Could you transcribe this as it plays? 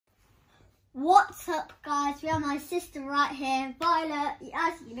What's up, guys? We have my sister right here, Violet,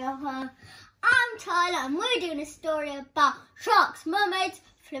 as you know her. I'm Tyler, and we're doing a story about sharks, mermaids,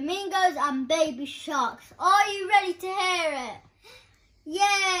 flamingos, and baby sharks. Are you ready to hear it?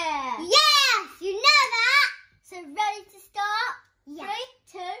 Yeah! Yes! You know that! So ready to start? Yeah.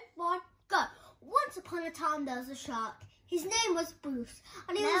 3, 2, 1, go. Once upon a time there was a shark. His name was Bruce,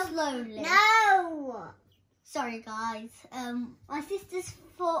 and he was lonely. No! Sorry, guys. My sister's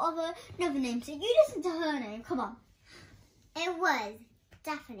thought of another name, so you listen to her name. Come on. It was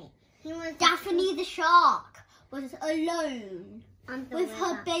Daphne. He was Daphne the shark was alone on the with river.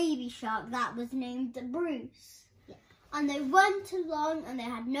 her baby shark that was named Bruce. Yeah. And they went along and they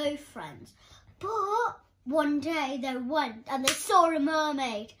had no friends. But one day they went and they saw a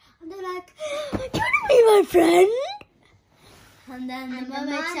mermaid. And they're like, "Do you want to be my friend?" And then And the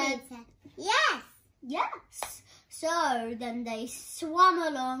mermaid said, yes! yes. So then they swam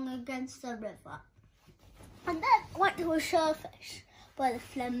along against the river. And then went to a surface where the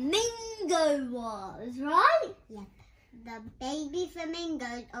flamingo was, right? Yeah. The baby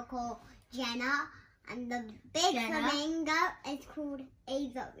flamingos are called Jenna, and the big Jenna. flamingo is called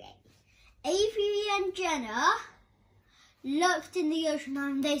Avery. Avery and Jenna looked in the ocean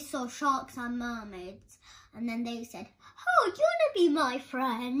and they saw sharks and mermaids. And then they said, "Oh, do you want to be my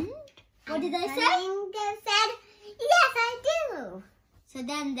friend?" What did they say? Flamingo said, yes, I do. So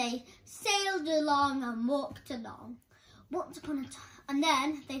then they sailed along and walked along. Once upon a time, and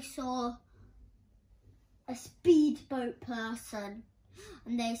then they saw a speedboat person.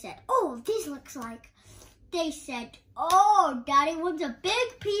 And they said, "Oh, this looks like..." They said, "Oh, Daddy wants a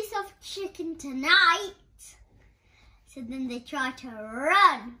big piece of chicken tonight." So then they tried to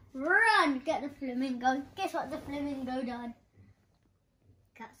run, get the flamingo. Guess what the flamingo done?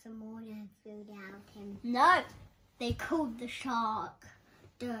 Got some more and threw down him. No, they called the shark.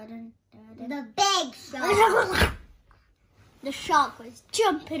 Dun, dun, dun. The big shark. The shark was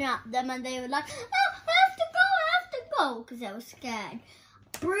jumping at them and they were like, "Oh, I have to go, because they were scared.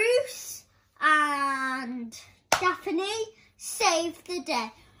 Bruce and Daphne saved the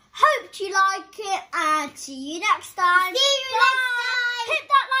day. Hope you like it and see you next time. See you Bye. next time. Hit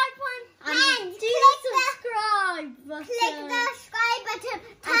that like button And and do the subscribe button. Click the subscribe button.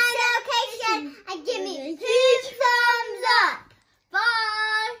 And